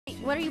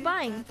what are you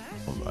buying?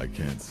 I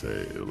can't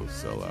say, it'll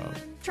sell out.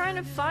 Trying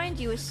to find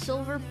you a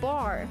silver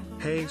bar.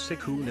 Hey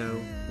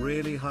SykkUno,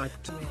 really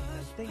hyped.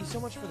 Thank you so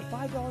much for the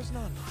 $5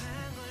 anonymous.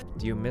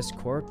 Do you miss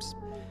Corpse?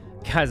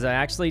 Guys, I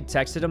actually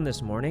texted him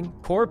this morning.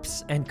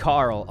 Corpse and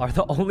Carl are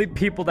the only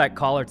people that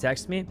call or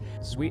text me.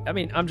 Sweet. I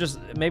mean,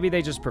 maybe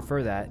they just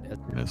prefer that. You're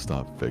gonna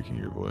stop faking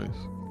your voice.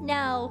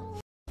 No.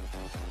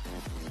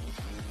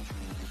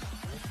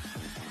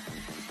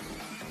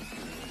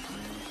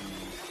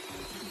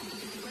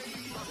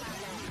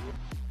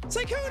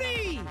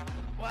 SykkUno!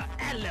 Well,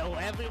 hello,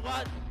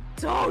 everyone.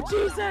 Oh,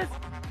 Jesus!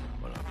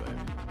 What up, baby?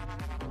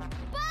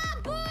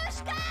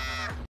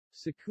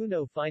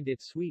 SykkUno find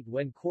it sweet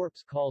when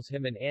Corpse calls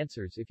him and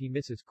answers if he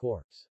misses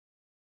Corpse.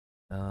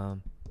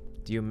 Do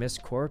you miss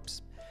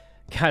Corpse?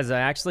 Guys, I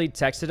actually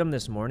texted him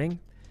this morning,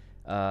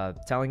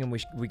 telling him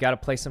we gotta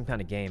play some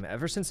kind of game.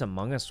 Ever since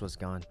Among Us was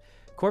gone,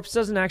 Corpse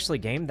doesn't actually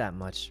game that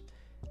much.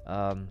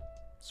 So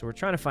we're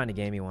trying to find a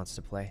game he wants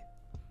to play.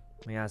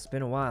 Yeah, it's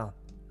been a while.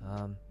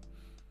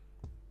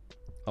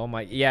 Oh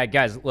my, yeah,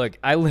 guys, look,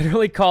 I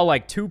literally call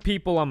like 2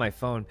 people on my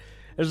phone.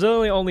 There's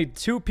literally only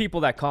 2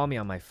 people that call me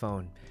on my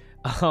phone.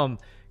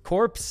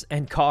 Corpse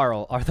and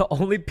Carl are the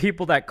only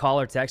people that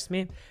call or text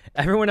me.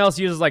 Everyone else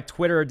uses like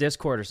Twitter or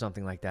Discord or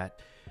something like that.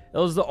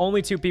 Those are the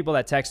only 2 people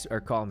that text or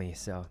call me,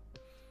 so.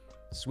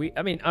 Sweet,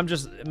 I mean,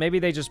 maybe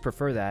they just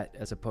prefer that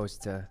as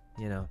opposed to,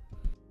 you know.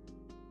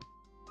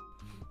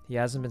 He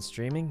hasn't been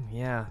streaming?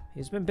 Yeah,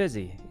 he's been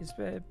busy. He's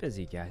been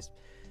busy, guys.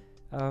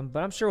 But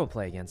I'm sure we'll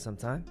play again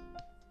sometime.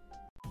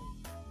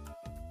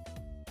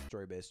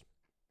 Story based.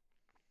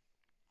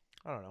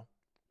 I don't know.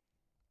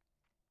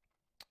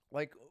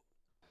 Like,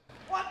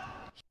 what?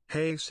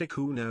 Hey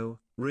SykkUno,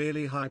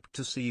 really hyped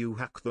to see you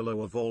hack the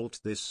lower vault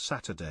this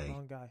Saturday.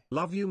 Wrong guy.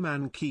 Love you,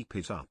 man, keep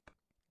it up.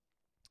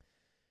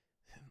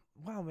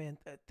 Wow, man.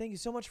 Thank you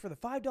so much for the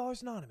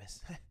 $5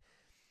 anonymous.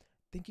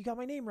 Think you got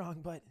my name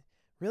wrong, but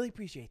really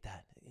appreciate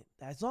that.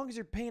 As long as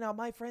you're paying out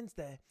my friends,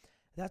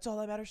 that's all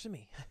that matters to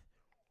me.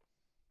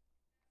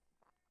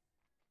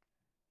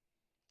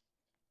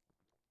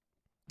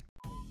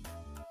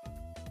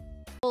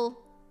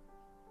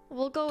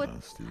 We'll go with...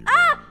 Dusty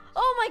Ah! Rhodes.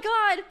 Oh my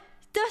god!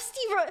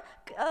 Dusty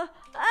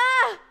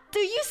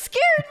Dude, you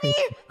scared me!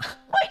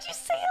 Why'd you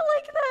say it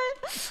like that?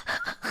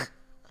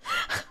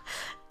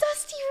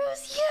 Dusty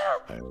Rose,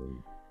 yeah! I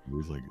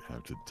always like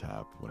have to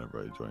tap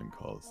whenever I join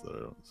calls so that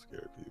I don't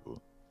scare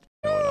people.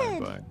 You know what I'm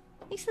Good. buying?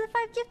 Thanks for the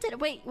 5 gifted.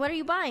 Wait, what are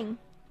you buying?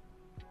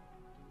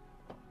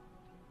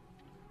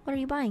 What are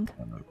you buying?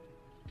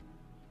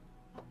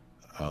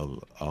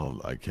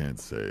 I can't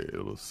say,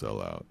 it'll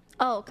sell out.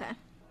 Oh, okay.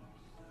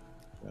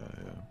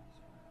 Yeah.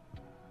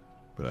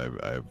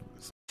 But I've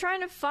Trying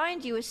to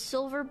find you a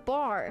silver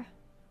bar.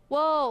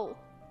 Whoa!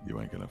 you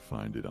ain't gonna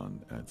find it on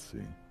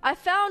Etsy. I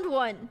found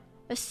one.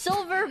 A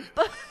silver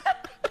bar.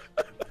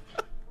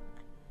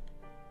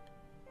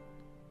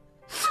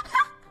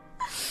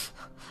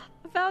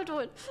 I found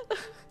one.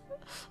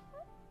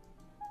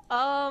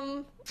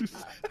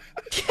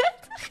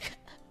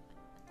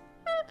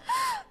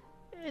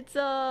 It's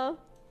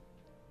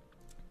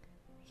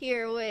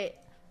here, wait.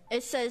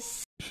 It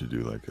says You should do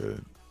like a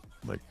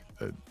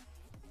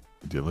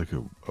do you have like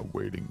a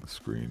waiting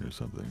screen or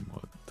something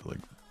to like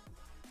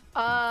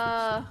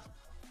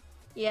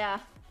yeah.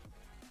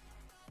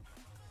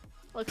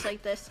 Looks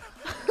like this.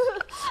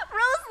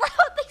 Rose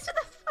Loud, thanks for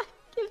the 5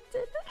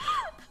 gifted.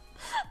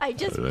 How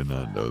did I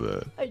not know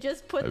that? I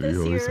just put Have this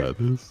you always here. had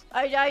this?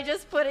 I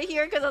just put it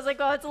here because I was like,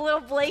 oh, it's a little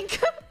blank.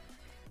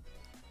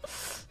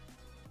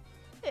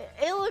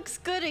 It looks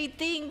good, I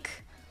think.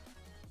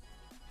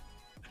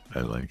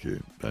 I like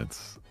it.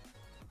 It's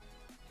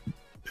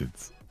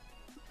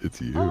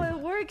you. Oh, it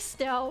works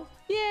now.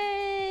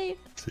 Yay!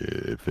 See,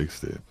 it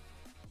fixed it.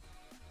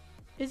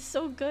 It's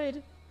so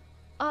good.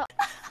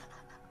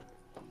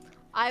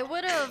 I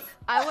would have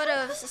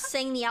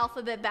sang the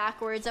alphabet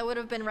backwards. I would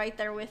have been right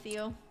there with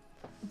you.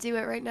 Do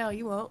it right now.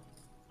 You won't.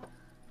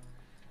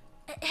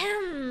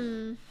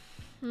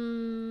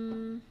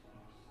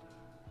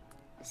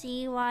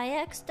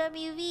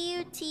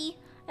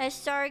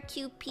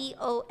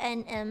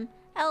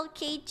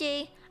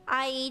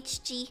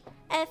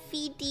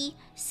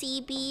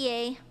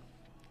 CYXWVUT,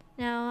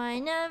 Now I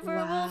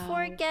never will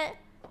forget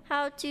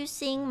how to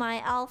sing my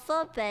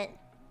alphabet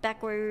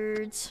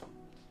backwards.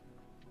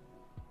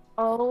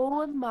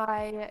 Oh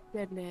my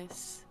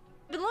goodness.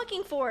 Been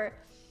looking for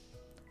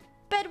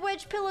bed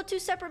wedge, pillow, 2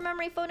 separate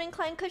memory foam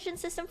incline cushion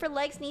system for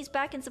legs, knees,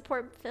 back, and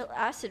support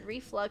acid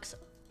reflux.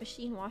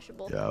 Machine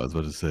washable. Yeah, I was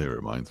about to say it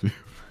reminds me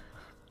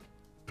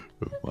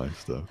of my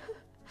stuff.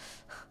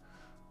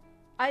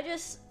 I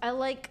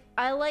like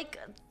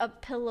a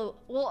pillow.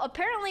 Well,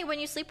 apparently when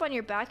you sleep on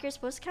your back, you're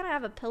supposed to kind of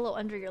have a pillow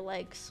under your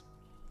legs.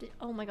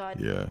 Oh my god.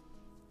 Yeah.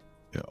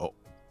 Oh.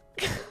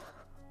 I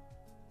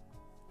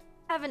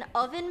have an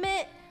oven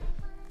mitt,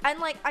 and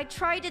like I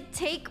tried to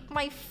take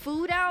my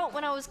food out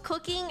when I was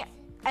cooking,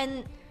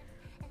 and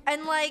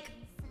like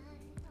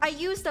I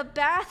used a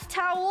bath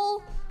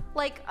towel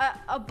like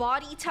a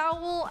body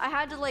towel. I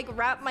had to like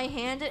wrap my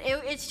hand in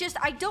it. It's just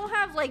I don't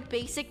have like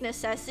basic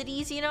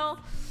necessities, you know.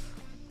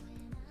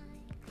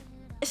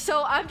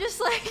 So I'm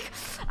just like,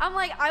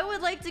 I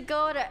would like to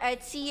go to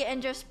Etsy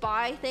and just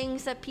buy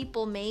things that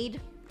people made.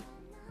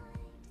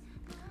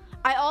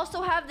 I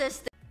also have this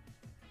thing.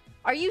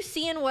 Are you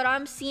seeing what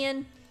I'm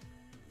seeing?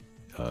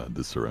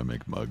 The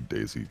ceramic mug,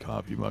 Daisy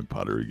coffee mug,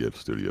 pottery gift,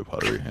 studio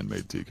pottery,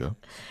 handmade teacup.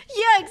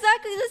 Yeah,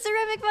 exactly. The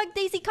ceramic mug,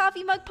 Daisy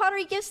coffee mug,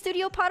 pottery gift,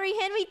 studio pottery,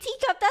 handmade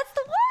teacup. That's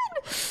the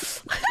one.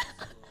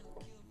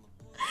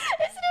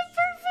 Isn't it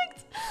perfect?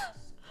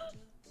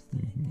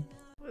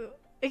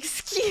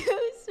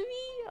 Excuse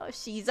me. Oh,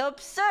 she's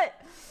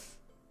upset.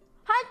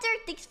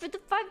 Hunter, thanks for the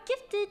 5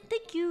 gifted.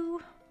 Thank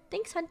you.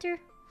 Thanks, Hunter.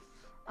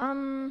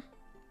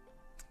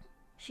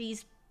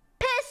 She's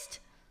pissed.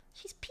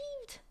 She's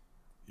peeved.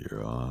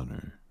 Your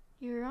Honor.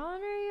 Your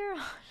Honor, Your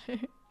Honor.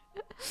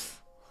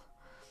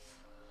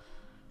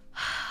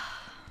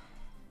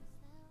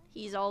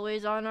 He's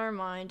always on our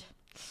mind.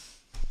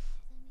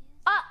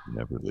 Ah!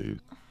 Never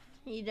leaves.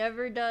 He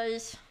never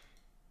does.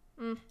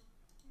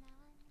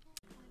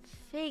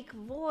 Fake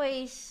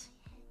voice.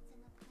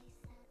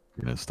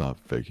 You're gonna stop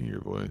faking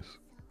your voice.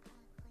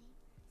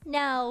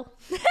 No.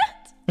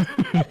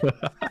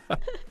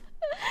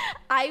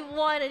 I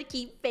want to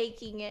keep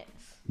faking it.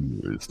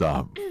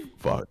 Stop.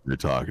 Fuck. You're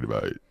talking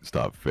about it.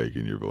 Stop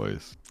faking your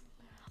voice.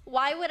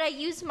 Why would I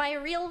use my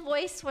real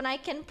voice when I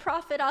can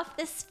profit off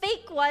this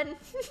fake one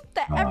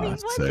that everyone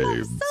loves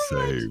so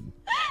much?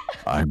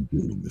 I'm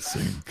doing the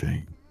same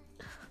thing.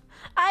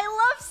 I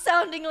love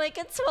sounding like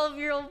a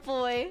 12-year-old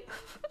boy.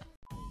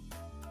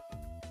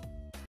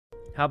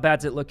 How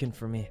bad's it looking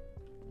for me?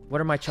 What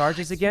are my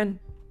charges again?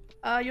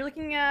 You're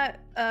looking at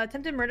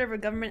attempted murder of a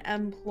government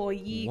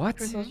employee. What?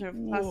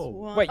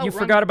 Wait, you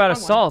forgot about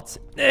assault.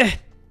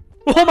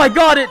 Oh my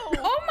god, it!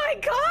 Oh my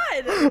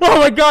god! Oh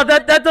my god,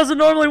 that doesn't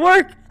normally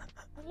work!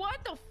 What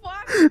the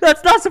fuck?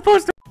 That's not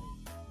supposed to—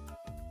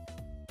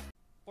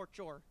 For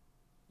sure.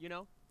 You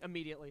know?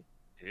 Immediately.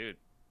 Dude.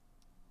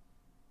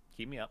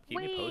 Keep me up. Keep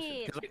me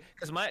posted.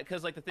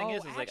 Because like the thing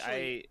is like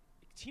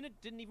Tina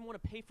didn't even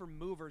want to pay for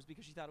movers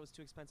because she thought it was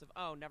too expensive.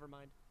 Oh, never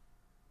mind.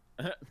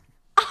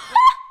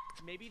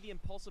 Maybe the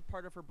impulsive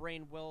part of her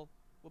brain will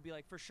be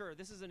like, for sure,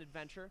 this is an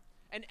adventure,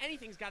 and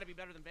anything's got to be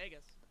better than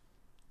Vegas.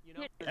 You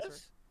know?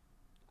 Yes.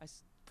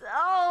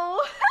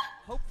 Oh.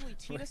 Hopefully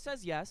Tina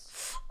says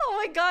yes. Oh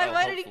my god,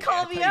 why did he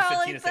call me out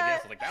like Tina that? said yes.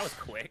 I was like, that was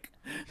quick.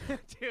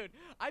 Dude,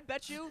 I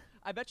bet you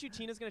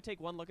Tina's gonna take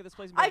one look at this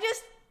place and I like,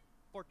 just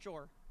for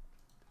sure.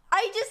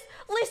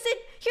 Listen,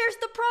 here's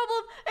the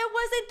problem. It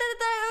wasn't that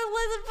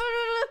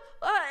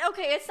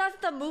okay, it's not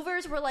that the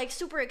movers were like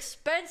super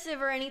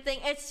expensive or anything.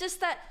 It's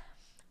just that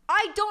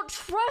I don't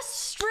trust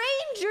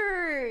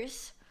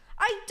strangers.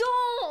 I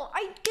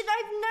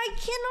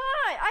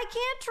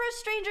can't trust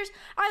strangers.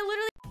 I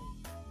literally.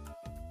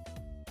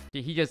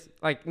 He just,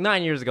 like,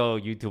 9 years ago,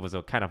 YouTube was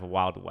a kind of a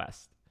Wild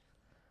West.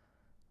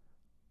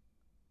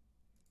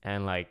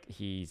 And, like,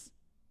 he's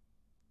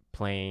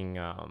playing,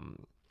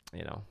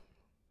 you know,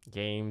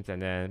 games,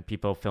 and then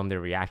people film their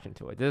reaction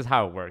to it. This is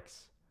how it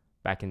works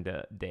back in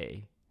the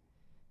day.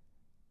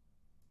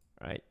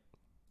 Right?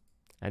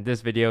 And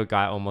this video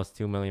got almost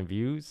 2 million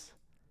views.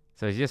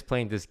 So he's just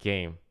playing this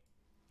game.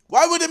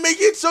 Why would it make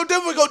it so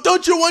difficult?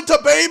 Don't you want to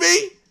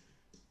baby?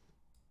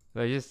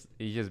 So he's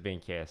just being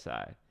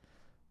KSI.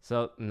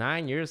 So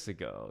 9 years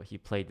ago, he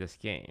played this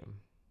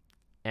game.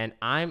 And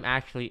I'm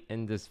actually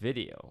in this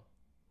video.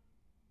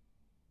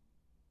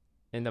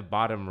 In the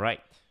bottom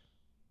right.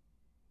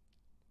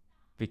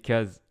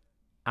 Because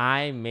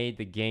I made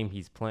the game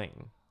he's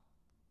playing.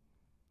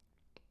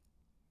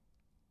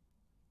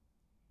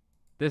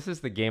 This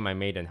is the game I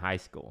made in high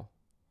school.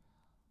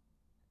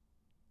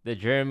 The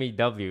Jeremy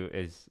W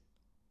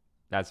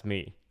that's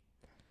me.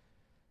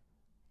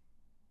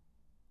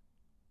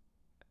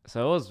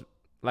 So it was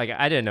like,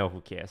 I didn't know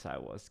who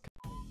KSI was.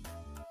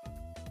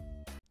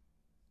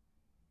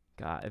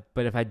 God,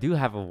 but if I do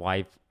have a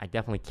wife, I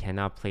definitely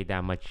cannot play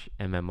that much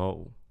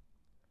MMO.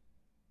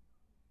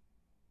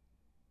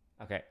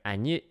 Okay, I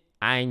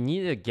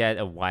need to get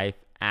a wife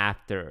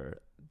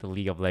after the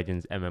League of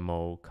Legends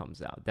MMO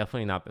comes out.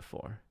 Definitely not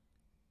before.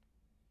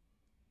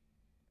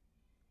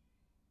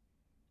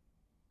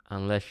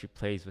 Unless she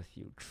plays with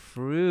you.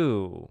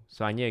 True.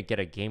 So I need to get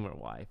a gamer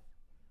wife.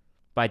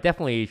 But I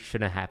definitely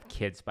shouldn't have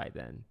kids by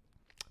then.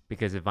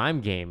 Because if I'm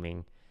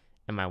gaming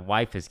and my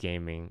wife is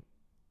gaming,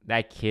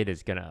 that kid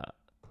is gonna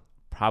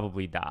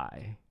probably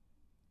die.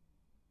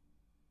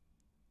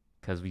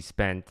 Because we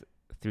spent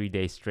 3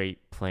 days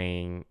straight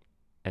playing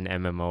an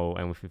MMO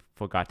and we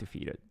forgot to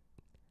feed it.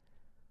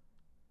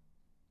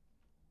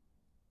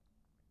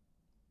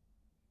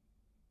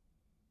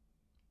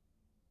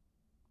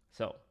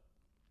 So,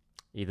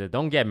 either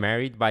don't get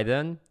married by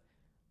then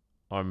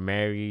or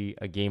marry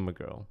a gamer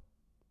girl.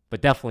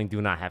 But definitely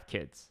do not have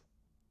kids.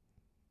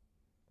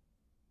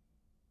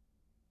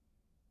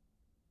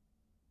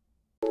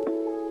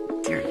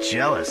 You're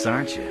jealous,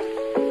 aren't you?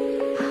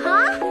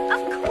 Huh?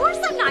 Of course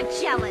I'm not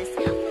jealous.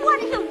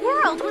 What in the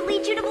world? world would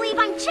lead you to believe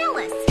I'm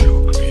jealous.